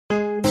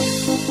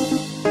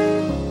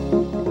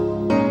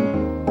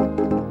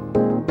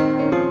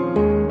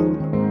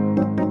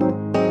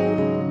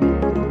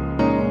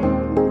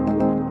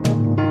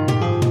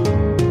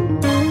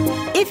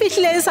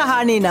hlile sa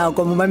hane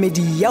nako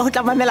momamedi ya ho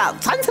tla mamela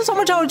tshwantshe sa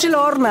motho o tshile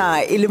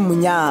orna e le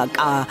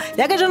Monyaka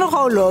ya ka jeno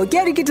kgaolo ke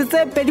ya dikete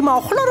tse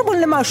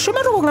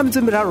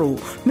 2013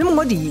 mme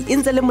mongodi e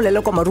ntse le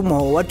molele kwa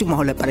marumo wa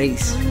Tumahole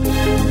Praise.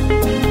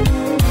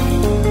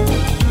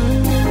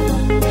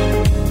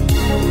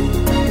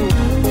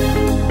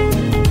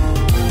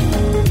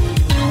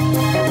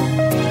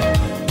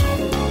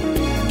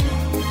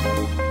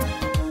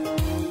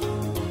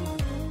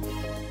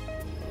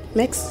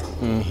 Max.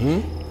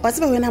 Wa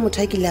tseba wena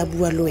motho a ke la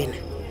bua le wena.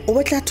 O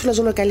botla thola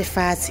jolo ka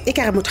lefatshe e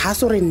ka re motho ha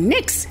so re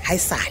next ha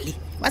isale.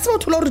 Wa tseba o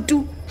thola re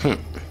tu.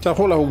 Tsa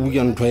gola go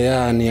bua ntho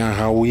yane ya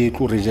ha o e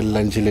tlo re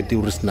jellang tšhelete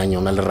o re sena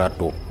yona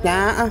lerato.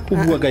 Ya O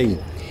bua ka eng?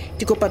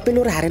 Dikopa pele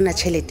o re ha rena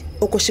tšhelete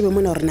o ko shebe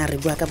mona rena re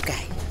bua ka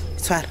bokae.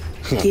 Tshwara.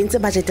 Ke entse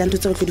budget ya ntho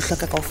tse o tlo di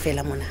hloka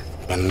kaofela mona.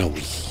 Banna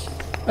wi.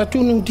 A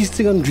tu no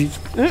ditse ka ndwi.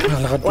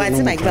 Wa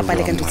tseba ke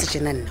bapale ka ntho tse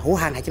tjena nna. Ho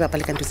hanga ke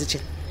bapale ka ntho tse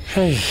tjena.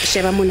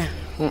 Sheba mona.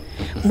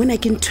 Mona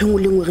ke ntho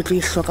le ngwe re tlo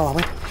ihloka wa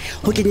bona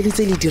ho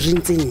keneletsa le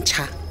diring tse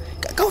ntšha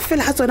ka o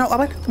fela ha tsona wa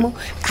bona mo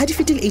ha di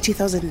fetile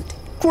 80,000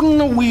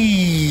 Konna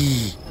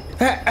wi.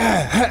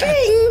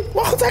 keng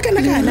wa go tsaka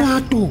na kana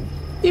Lerato.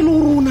 E lo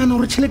rona na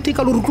re tšhelete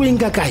ka lo re tlo eng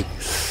ka kae?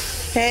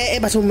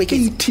 ba so mo ke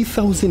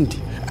 80,000.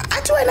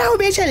 a tu wena o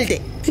be tšhelete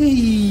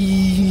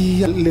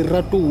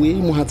Lerato we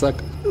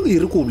mohatsaka e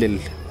re ko bolelle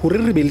hore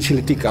re be le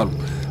tšhelete kalo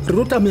re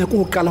lo tsamaya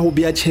go qala ho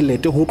bea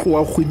tšhelete ho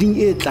tloa kgweding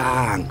e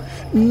tlang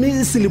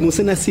mme selemo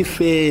sena se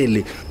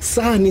fele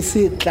sane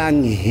se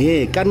tlang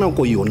he ka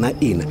nako yona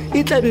ena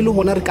e tla be le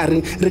hona re ka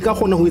reng re ka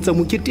gona ho etsa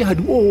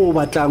moketehadi o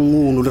batlang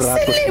ngono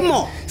Lerato.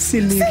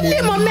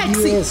 selemo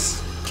Max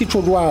yes ke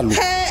tshwalo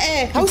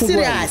ha o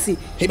serious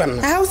Hey,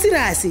 banna. ha o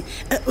serious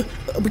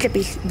butle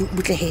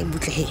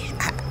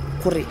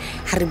gore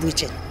ha re bue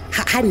tjena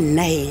ha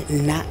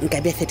nna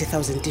nka be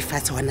 30,000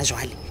 fatshe hona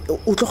jwale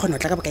o tlo kgona ho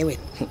tla ka bokae wena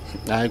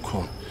ai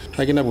kho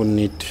ha ke na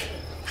bonnete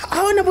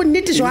ha ona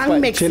bonnete jwang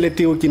Max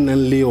tšhelete eo ke nang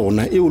le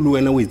yona eo le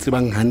wena o e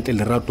tsebang hantle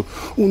Lerato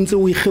o ntse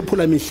o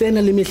ikgephola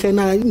mehlena le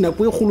mehlena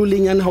nako e kgolo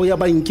lenyane ha o ya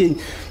bankeng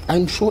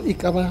I'm sure e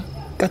ka ba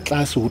ka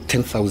tlase ho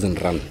 10,000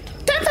 rand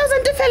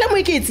 10,000 fela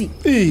moeketsi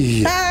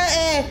e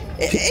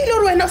le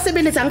hore wena o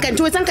sebeletsang ka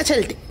ntho o etsang ka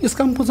tšhelete e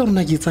ska mpotsa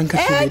rona ke etsang ka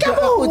tšhelete ke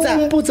botsa. o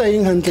mpotsa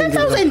eng hantle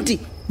 10,000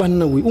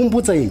 banna we o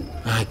mpotsa eng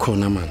ai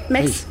khona man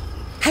Max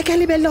ha ka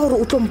lebella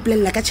hore o tlo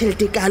mpolella ka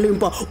tšhelete ka lo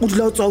empa o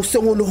dula o tswa o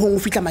sengo le hong o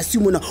fitla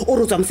masiu mona o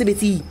re tswa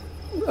mosebetsing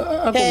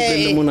a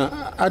kompele mona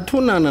a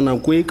thonana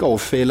nako e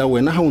kaofela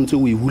wena ha o ntse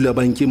o e hula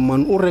bankeng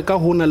man o reka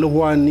hona le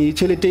hwane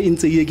tšhelete e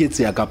ntse e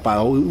eketseya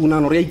kapa o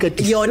nana re ya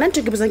ikatisa yona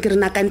ntho ke botsang ke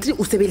rena kantri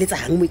o sebeletsa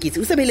hang moeketsi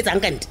o sebeletsang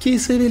kante ke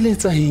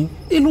sebeletsa eng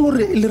e le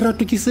hore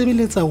Lerato ke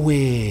sebeletsa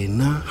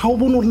wena ha o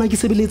bone hore na ke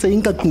sebeletsa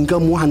eng ka tlung ka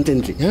mo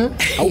hantlentle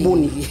ha o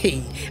bone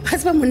ha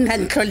se ba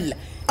monna ntlolla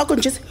a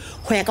kontse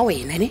ho ya ka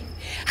wena ne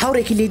ha o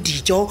rekile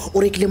dijo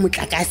o rekile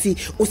motlakase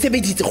o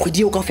sebeditse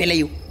kgwedi eo kaofela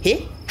eo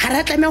ha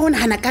ra tlameha ho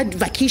nahana ka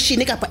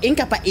vacation kapa eng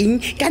ka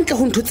ntle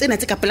ho ntho tsena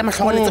tse ka pela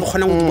mahlongwane tse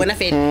kgonang ho di bona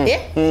fela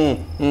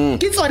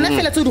ke tsona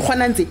fela tse di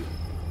kgonang tse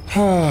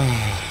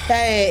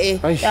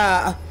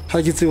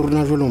ha ke tse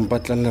rona jwalo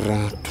mpatlang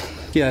Lerato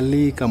ke a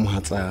leka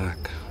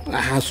mohatsaka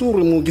ha se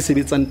hore mo ke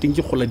sebetsang teng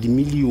ke kgola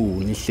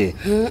dimilione hle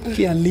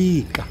ke a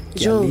leka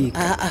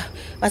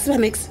ba tseba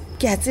Max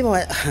ke a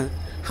tseba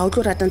ha o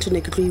tlo rata ntho ne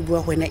ke tlo e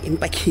bua wena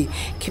empa ke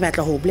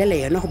batla ho bolela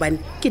yona hobane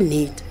ke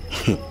nnete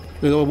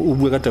o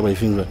bua ka taba e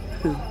feng jwale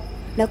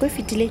nako e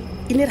fetile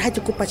e ne re ha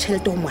ke kopa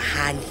tšhelete ho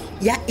mohale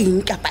ya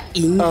eng kapa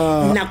eng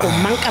nako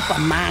mang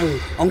kapa mang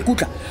o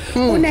nkutla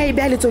o na e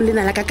bea letsong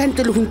lena la ka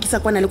ntle le ho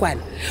nkisa kwana le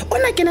kwana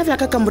ona ke na fela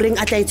ka kamoreng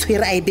a tla e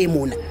tshwere a e be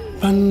mona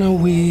banna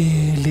we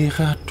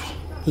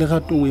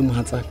Lerato we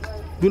mohatsaka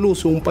bile o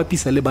se o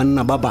mpapisa le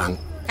banna ba bang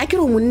a ke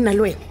re o monna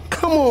le wena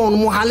come on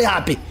mohale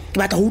hape ke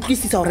batla ho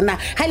utlwisisa hore na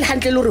ha ile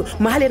hantle le hore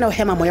mohale ena o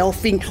hema moya o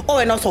feng o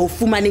wena o sa o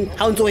fumaneng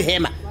ha o ntse o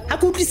hema ha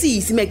ke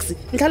utlwisisi Max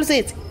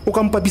ntlhalosetse o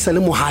ka mpapisa le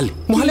mohale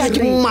ha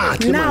ke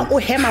mmatle na o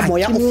hema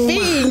moya o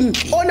feng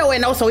ona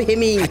wena o sa o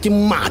hemeng ha ke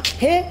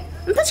mmatle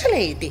mpha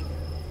tšhelete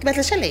ke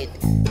batla tšhelete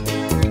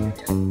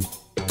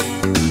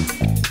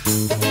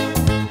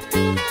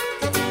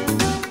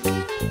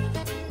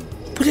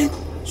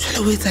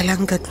o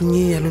etsalang ka tlung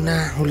e ya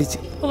lona ho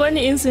letse o bone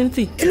eng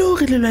Cynthia e le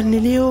hore le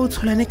lwanne le yo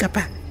tsholane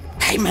kapa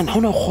hai man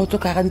ha ona khotso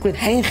ka ga ntlong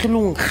ha e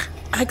nkgelonga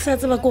a ke sa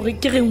tseba gore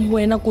ke reng ho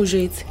wena ko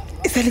jetse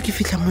e sale ke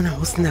fitla mona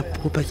ho snap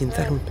ho pakeng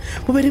tsa lona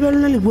bobedi ba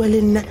lona le bua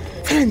le nna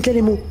fela ntle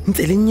le mo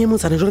ntse le nye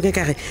motsana jolo ka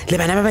kare le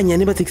bana ba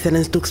banyane ba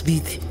tsekisana stocks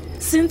beat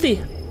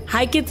Cynthia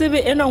ha ke tsebe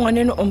eno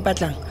ngwaneno o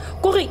mpatlang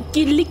gore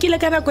ke lekile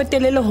ka nako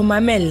telele ho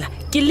mamella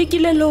ke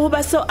lekile le ho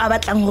ba so a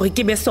batlang hore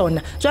ke be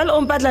sona jwale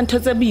o mpatla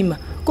ntho tse bima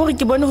gore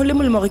ke bone ho le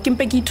molemo gore ke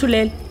mpe ke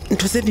ithulele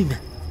ntho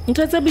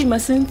tse bima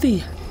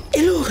Cynthia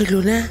e le hore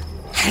lona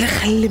ga le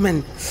galle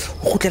man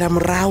go tlela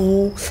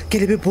morao ke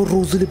lebe bo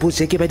Rose le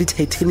bojeke ba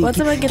di-Titanic Wa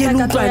tseba ke ke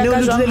takatso ya lutlwane ka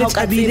o le jwang dule le ha o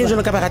ka thabile tseba?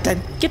 jalo ka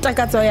baratane ke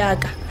takatso ya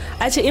ka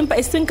atšhe empa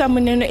e seng ka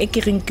moneno e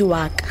ke reng ke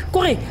wa ka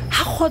kore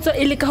ga kgotso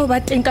e le ka go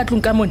ba teng ka tlong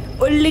ka mone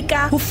o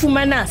leka go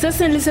fumana se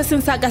seng le se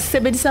seng sa ka se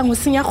sebedisang go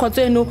senya kgotso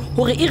eno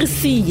gore e re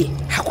siye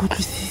ga ke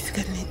utlwisise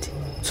ka nnete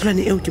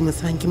tsholwane eo ke mo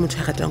tsebang ke motho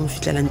a ratang go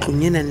fitlhela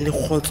ntlong e nang le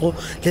kgotso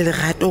le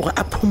lerato gore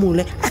a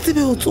phomole a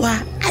tsebe go tswa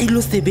a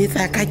ilo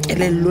sebetsa ka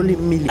kelello le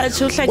mmele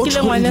atšhe o tlhakile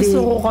ngwane se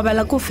go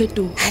robala ko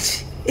fetoga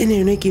atšhe e ne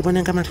yone ke e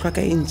bonang ka matlho a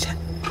ka e ntšha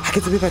ga ke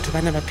tsebe batho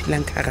bana ba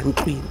phelang ka gara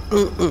ntlong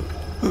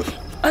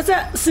a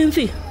tsa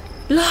Cynthia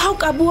le ga o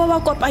ka bua wa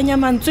kopanya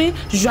mantswe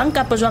jwang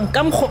kapa jwang ka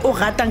mokgwa o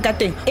ratang ka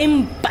teng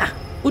empa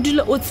o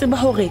dule o tseba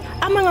gore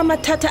a mang a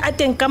mathata a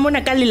teng ka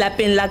mona ka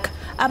lelapeng la ka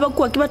a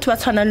bakuwa ke batho ba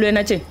tshwanang le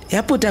wena tjena ya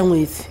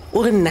potangwetse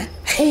o re nna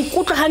o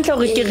nkutlwa gantle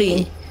gore ke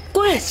reng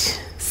kore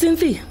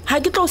Cynthia ga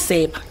ke tlo o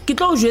seba ke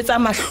tlo o jwetsa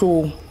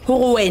mahlong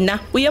gore wena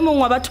o ye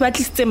mongwe wa batho ba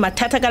tlisitseng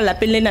mathata ka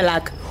lelapeng lena la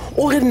ka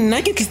o re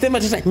nna ke tlisitse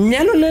mathata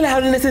nyalo le le ga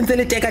le ne sentse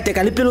le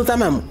teka-teka le pelo tsa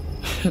mamo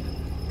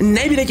nna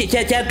ebile ke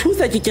a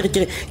thusa ke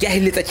a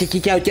heletsa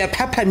ke a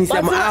phaphamisa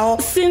moago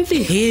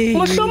Cynthia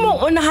mohlomong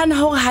o nagana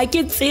gore ga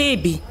ke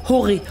tsebe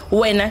gore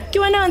wena ke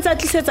wena wa ntse a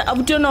tlisetsa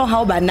abuti yona ga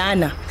o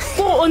banana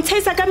kore o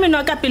ntshaisa ka meno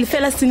a ka pele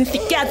fela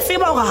Cynthia ke a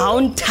tseba gore ga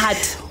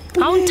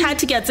o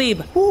nthate ke a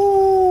tseba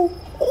o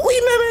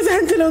imametse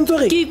gantle le ntse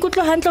gore ke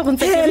ikutlwa gantle go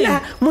ntse ke reng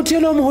hela motho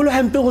eno o mogolo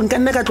gampe gore nka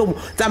nna ka tlomo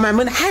tsamaya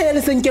mone ga ya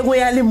le senkego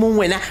ya le mong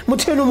wena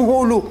motho eno o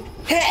mogolo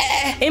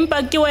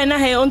empa ke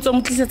wena he o ntse o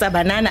mo tlisetsa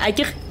banana a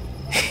kere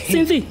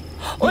Cynthia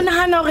o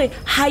nagana gore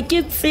ga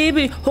ke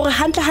tsebe gore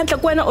gantle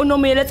ke wena o ne o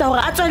mo eletsa gore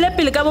a tswele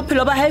pele ka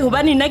bophelo ba gae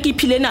gobane nna ke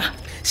iphile naga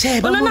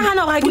o ne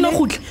nagana gore ga ke no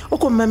gotla o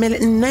ko mmamele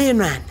nna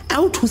enwana a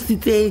o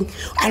thusitseng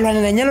a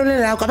lwanela nyalo le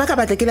lelao ka ba ka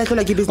batla ke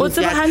latlhelwa ke O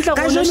tseba hantle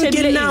gore o no ke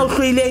shebile nna o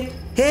tlhoileng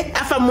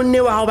a fa monne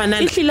wa gao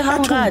banana Ehlile ha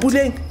o rate.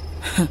 puleng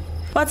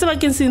wa tseba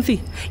keng Cynthia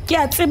ke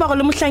a tseba gore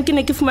le mohlang ke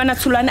ne ke fumana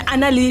tsholwane a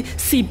na le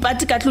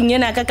seipati ka tlong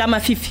ena ka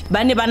mafifi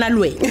ba ne ba na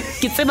le wena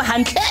ke tseba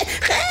hantle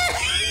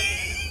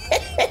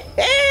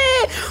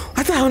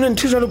a tsa gona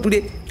ntho jalo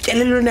pule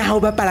kelelone ga o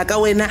bapala ka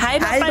wena Ha e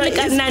bapale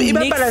ka nna e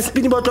bapala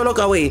spini botlolo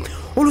ka wena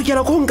o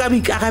lokela ko nka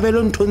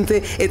boikarabelo ntho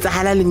ntse e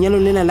tsagala lenyalo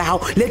lena la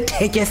gago le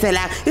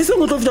thekeselang e seng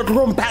o tlo fita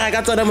tlo mphaga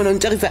ka tsona mone o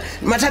ntšagisa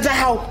mathata a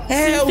gago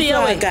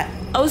Cynthia we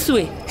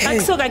ausiwe ga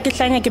ke soka ke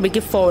tlhanya ke be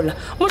ke fola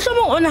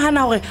mohlomong o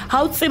nagana gore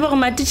ga o tsebe gore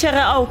matitšhere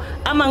ao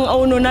a mang a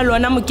o ne o na le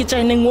ona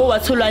moketšaneng o wa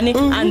tsholwane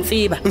a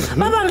ntseba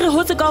ba bangwe re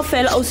hotse kao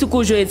fela ausi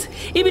ko o jwetse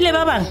ebile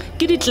ba bangwe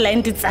ke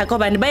di-client tsaka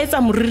gobane ba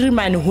etsa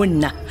moririmane go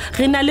nna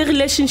re na le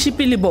relationship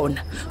le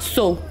bona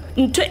so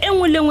ntho e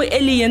nngwe le nngwe e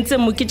le yentseng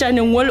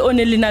moketšaneng o le o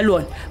ne le na le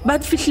one ba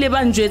fihlile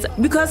ba njwetsa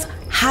because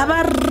ga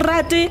ba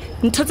rate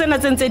ntho tsena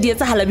tse ntse di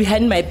etsagala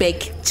behind my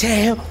back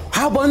tšhe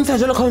ga bontsha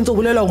jalo ka o ntse o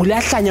bolela gore le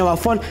a tlhanya wa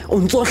fola o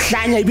ntse o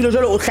tlhanya ebile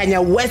jalo o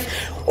tlhanya west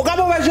o ka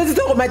ba ba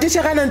jetsitse gore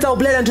matešhegana ntse o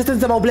bolela ntho tse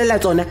ntse ba o bolela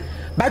tsona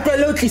ba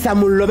tlwele o tlisa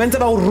mollo ba ntse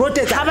ba o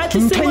rotetsa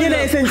nthonyena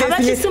e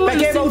sentsesenye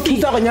ke ba o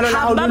thusa go nyalo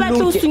la ba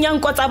batla o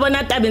sunyang tsa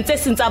bona tabeng tse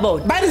seng tsa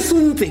bona ba di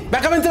suntse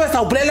ba ka ba ntse ba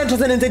sa o bolela ntho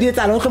tsene ntse di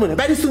etsala gotlhe mone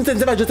ba di suntse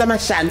ntse ba jotsa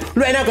mašano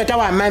le wena o keta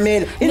wa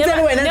mamela e ntse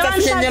le wena ntse a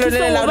senyanyalo le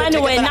gobane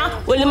wena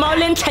o lema o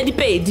le ntlha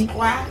dipedi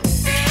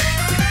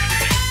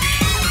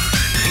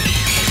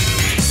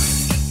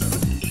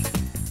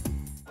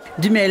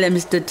Dumela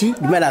Mr. T.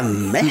 dumela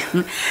mme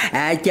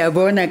A ke a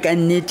bona ka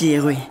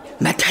nnete re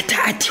mathata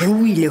a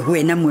theoile ho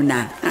wena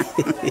mona.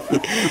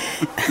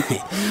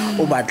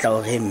 o batla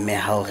gore mme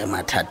ha o re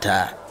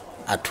mathata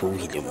a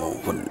thohile mo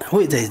go nna ho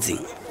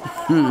etsetseng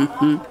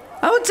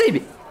A o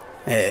tsebe?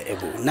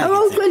 bona A ba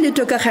utlwa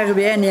letho ka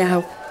kgarebe yane ya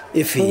hao.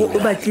 E feng? O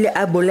batlile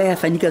a bola ya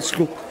fani ka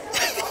sehloko.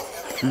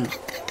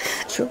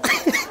 So,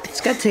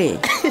 ska tse.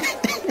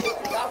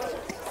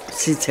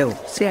 Sitheo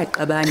se a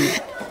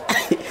qabane.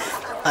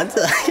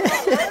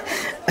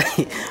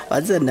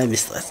 wa tsena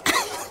mistress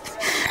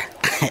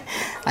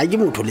a ke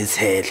motho le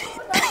tshele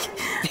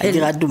a ke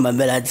rate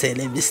mamela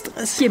tshele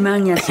mistress Ke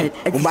mang ya said?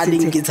 o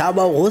baleng ke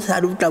tshaba go sa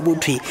rutla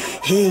botho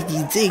he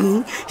ke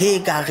itseng he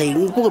ka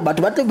reng gore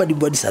batho ba tle ba di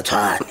bodisa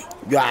tshwane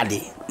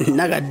jwale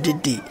nna ka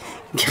dite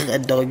ke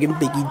rata go ke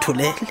mpe ke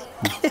itholele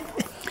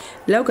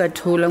La o ka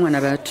thola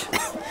ngwana batho.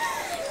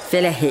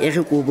 Fela he e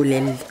re ko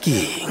bolelle. ke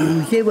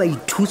Ke wa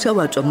ithusa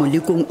wa tswa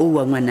molekong o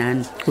wa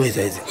ngwanana. o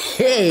etsetse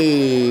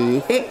Hey,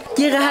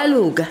 ke re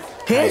haloka.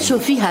 He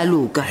Sophie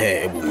haloka.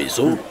 he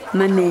bomeso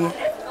Mamela,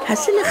 ha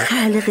se le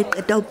khale re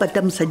qeta ho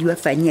pata mosadi wa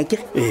fanya ke.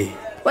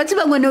 Wa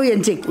tseba ngwana o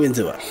yentseng? o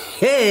entse ba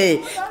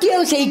He, ke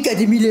o sa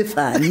ikadimile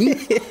fani.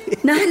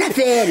 Nahana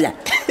fela.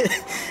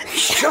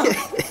 Sho,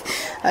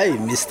 ai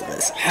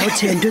mistress ha o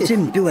tshento tse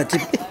mpe wa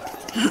tseba.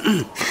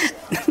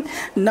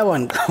 nna wa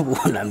nka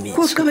bona Ko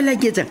metso ska bela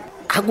ke etsang?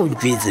 ga ko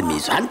ntwetse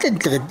metso hantle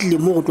ntle re tlile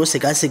mo go tlo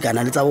sekasekana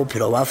le tsa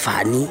bophelo ba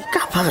fane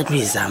ka fa re tlo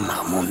e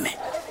zama momme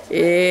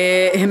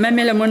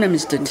Mamela mona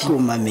Mr. T. ko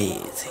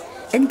mametse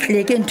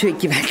Entle ke ntho e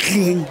ke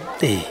batleng.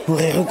 Ee.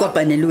 Hore re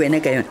kopane le wena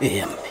ka yona.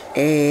 ee mme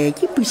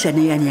ke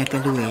puisano yane ya ka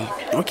le wena.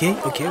 Okay.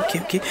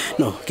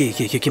 No,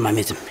 ke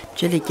mametse mme.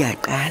 Jwale ke a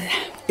qala.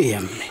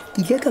 Mme.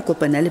 Ke ile ka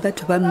kopana le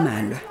batho ba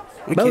mmalwa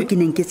bao ke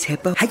neng ke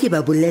tshepa ha ke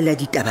ba bolela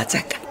ditaba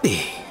tsa ka.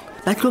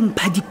 Ba tlo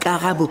mpha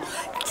dikarabo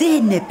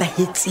tse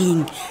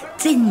nepahetseng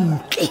tse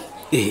ntle.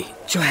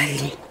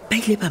 Jwale ba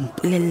ile ba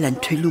mpolella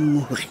ntho e le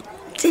nngwe hore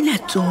tsena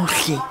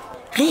tsohle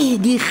re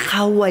di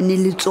kgawane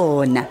le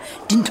tsona,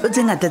 dintho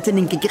tse ngata tse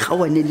neng ke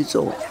kgawane le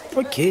tsona.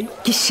 Okay.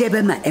 Ke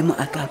shebe maemo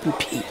a ka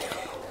bophelo.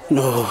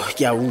 No,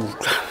 ke a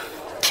utlwa.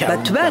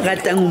 Batho ba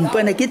ratang ho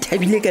mpona ke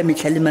thabile ka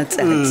mehla le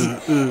matsatsi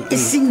e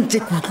seng tse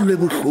ke utlwile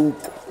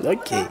bohloko.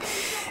 Okay.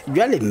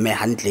 Jwale mme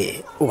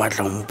hantle o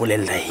batla ho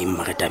mpolella eng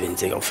mare tabeng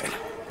tse kaofela?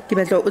 Ke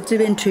batla o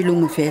tsebe ntho e le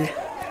nngwe fela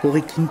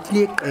hore ke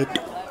nkile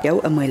qeto ya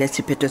ho amohela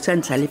sephetho sa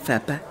ntsha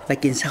lefapha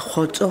bakeng sa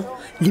kgotso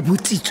le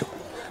botsitso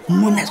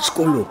mona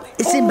sekolong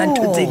e seng ba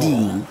ntho tse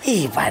ding.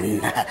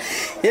 Banna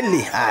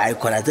ele hai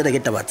khona tsena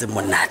ke taba tse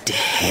monate.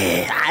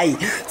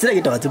 Tsena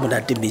ke taba tse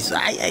monate biso.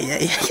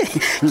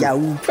 Ke a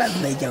utlwa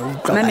mme ke a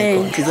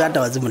utlwa. Ke tsa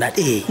taba tse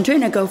monate. Ntho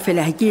ena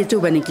kaofela ha ke etse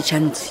hobane ke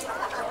chance.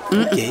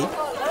 Okay.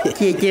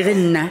 Ke re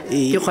nna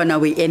ke kgona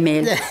ho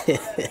emela.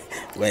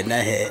 Wena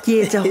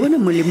ke etsa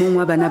hona molemong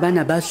wa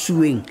bana ba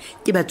suweng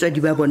ke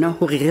batswadi ba bona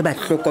hore re ba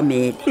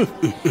hlokomele.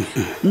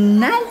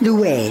 Nna le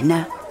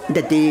wena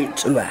Ntate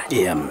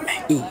Tsolwane.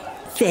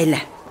 Fela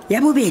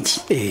ya bobedi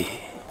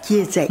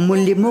ke etsa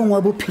molemong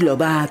wa bophelo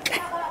ba ka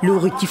le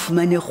hore ke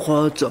fumane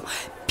kgotso,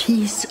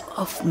 peace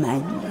of my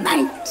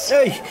mind.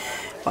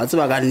 Wa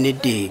tseba ka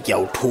nnete ke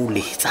a o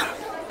tholetsa.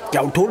 Ke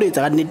a o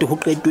tholetsa ka nnete ho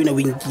qeto ena o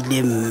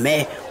nkile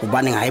mme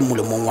hobaneng ha e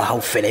molemong wa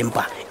hao fela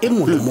empa e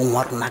molemong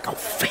wa rona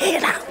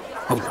kaofela.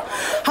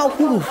 Ha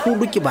holo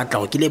ke batla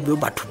ho ke lebe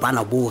batho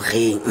bana bo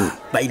reng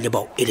ba ile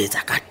ba o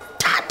eletsa ka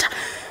thata.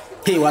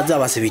 Wa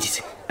tsaba ba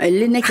sebeditse.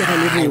 Le nna ke ga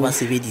le ba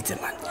sebeditse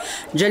man.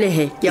 Jwale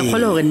ke a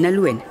kgola hore nna le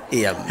wena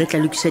re tla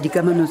lokisa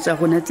dikamano tsa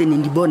rona tse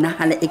neng di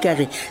bonahala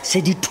ekare se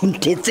di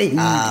thuntetseng.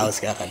 O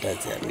se ka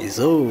kgathatsa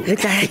miso. Re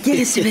tla ke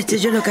re sebetse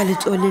jwalo ka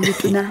letsoho le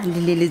letona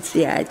le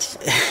letseadi.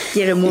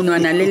 Ke re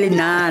monwana le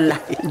lenala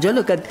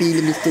jwalo ka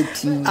pele Mr.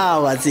 T.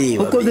 Wa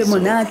tseba. O kobe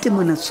monate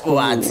mona sekolo.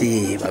 Wa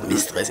tseba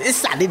mistress. E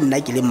sa le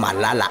nna ke le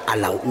malala a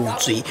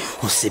lautswe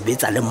ho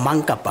sebetsa le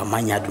mang kapa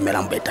mang ya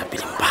dumelang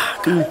boetapeleng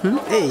ba ka.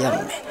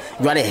 Mme.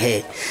 Jwale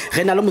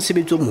re na le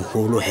mosebetsi o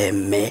moholo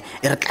mme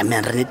e re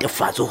tlameha re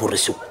netefatse hore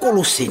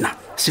sekolo sena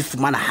se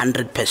fumana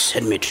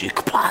 100%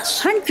 matric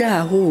pass.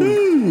 Hantle ho.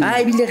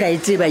 Ebile ga e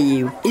tseba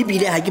eo.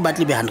 Ebile ha ke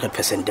batle be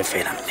 100%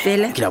 fela.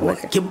 Ke la bona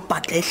ke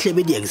batla e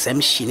hlebe di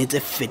exemption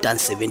tse fetang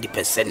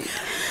 70%.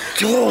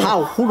 Ha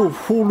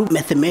holo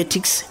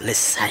mathematics le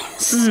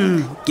science.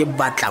 Ke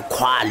batla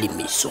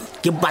qualimiso.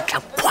 Ke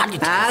batla quality.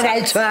 Ga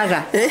e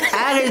tshwara.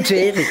 Ga e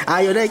tshwere.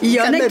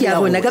 Yona ke a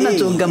bona ka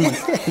matsong ka mona.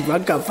 Ba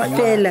ka fanya.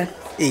 Fela.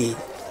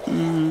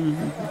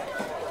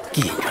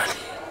 Ke jwale.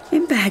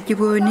 Empa ha ke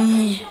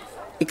bone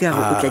e ka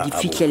go tla di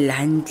fitlhella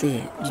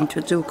hantle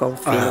dintho tseo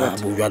kaofela.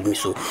 Jwale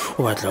miso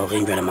o batla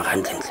hore jwale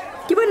magantle.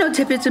 Ke bona o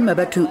tshepetse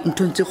mabathong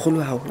ntho tse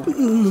kgolo haholo.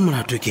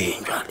 Molato ke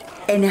jwale.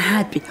 Ene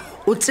hape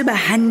o tseba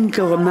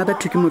hantle hore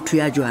mabatho ke motho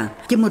ya jwang.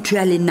 Ke motho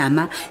ya le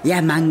nama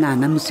ya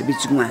manganga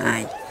mosebetsing wa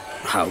hae.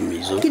 Ha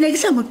miso. Ke ne ke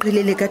sa mo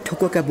qelele ka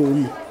thoko ka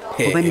bomo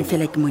hobane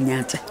fela ke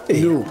monyatsa.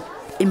 No,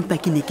 empa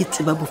ke ne ke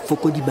tseba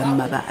bofokodi ba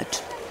mabatho.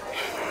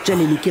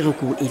 Jwale ne ke re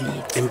ko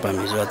eletse. Empa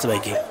miso wa tseba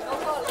ke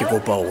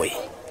kopa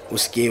o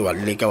ske wa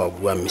leka wa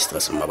bua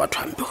mistress mma batho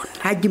hampe hona.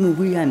 Ha ke mo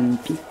bua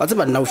mpi. Wa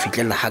tseba nna o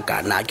fitlella ha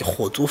kana ke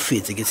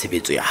kgotsofetse ke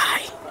tshebetso ya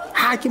hae.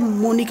 Ha ke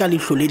mmone ka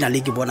lehlo lena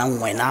le ke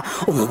bonang wena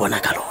o mo bona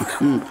ka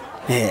lona.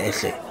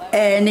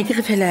 Ne ke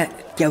re fela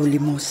ke a o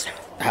lemosa.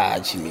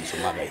 Chimiso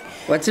mabai.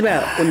 Wa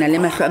tseba o na le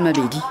mahlo a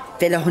mabedi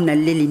fela ho na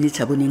le le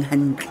sa boneng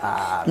hantle.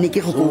 Ne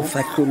ke re go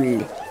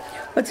fahlolle.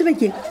 Wa tseba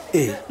ke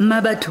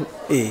mabatho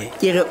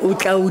ke re o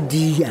tla o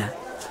dia.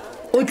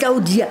 O tla o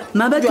dia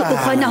mabatho o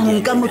kgona ho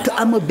nka motho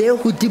a mo behe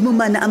hodimo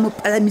mana a mo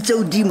palamitse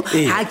hodimo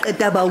ha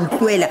qeta ba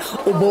utlwela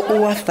o bo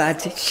o wa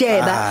fatshe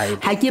sheba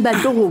ha ke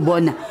batle go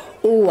bona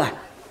o wa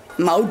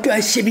maoto a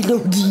shebile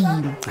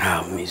hodimo.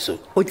 Miso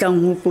o tla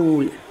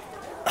ngopola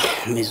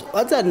miso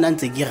wa tsa nna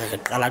ntse ke re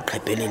qala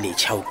qhepele le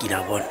tshao ke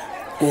la bona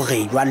o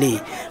re jwale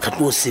re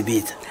tlo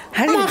sebetsa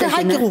ha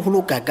ke go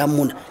holoka ka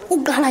mona o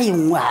qala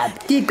engwe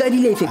hape ke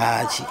qadile efe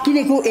ke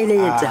ne ke o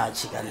eletsa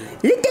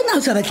le teng ha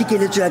o sa batle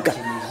keletso ya ka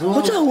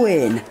go tswa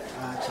wena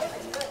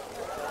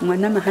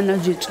ngwana mahana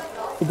jetso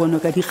o bona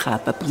ka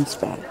dikgapa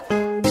principal.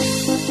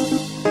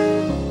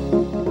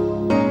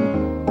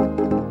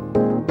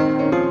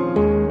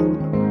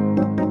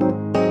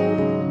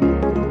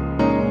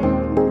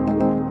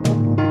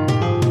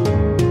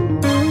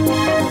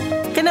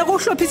 Ke ne go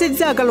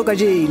hlophiseditse ka loka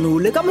jeno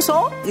le ka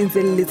moso e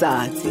ntse le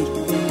letsatsi.